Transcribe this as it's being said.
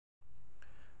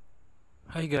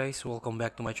Hi guys, welcome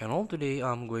back to my channel. Today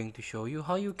I'm going to show you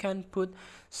how you can put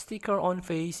sticker on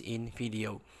face in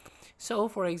video. So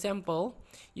for example,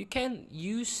 you can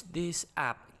use this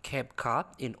app Capcut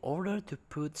in order to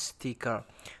put sticker.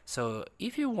 So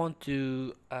if you want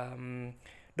to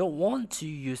don't want to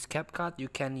use Capcut, you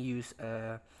can use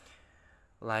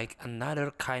like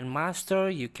another kind master.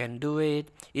 You can do it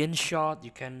in short,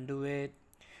 you can do it.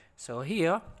 So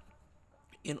here,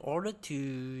 in order to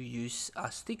use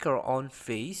a sticker on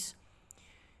face,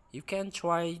 you can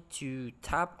try to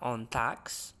tap on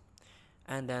tags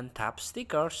and then tap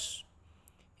stickers.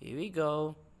 Here we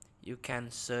go. You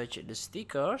can search the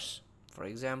stickers, for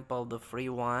example the free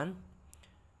one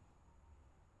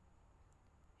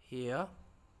here,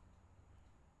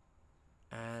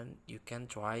 and you can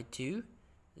try to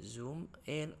zoom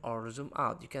in or zoom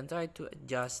out. You can try to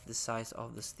adjust the size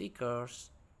of the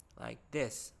stickers like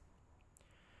this,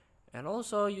 and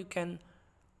also you can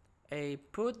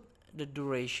put the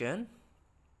duration.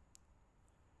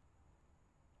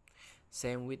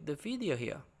 Same with the video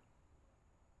here.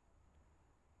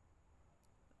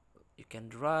 You can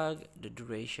drag the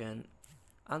duration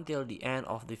until the end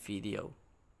of the video.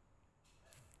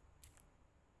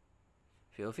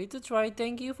 Feel free to try.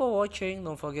 Thank you for watching.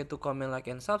 Don't forget to comment, like,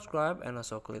 and subscribe, and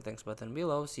also click the thanks button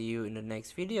below. See you in the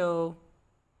next video.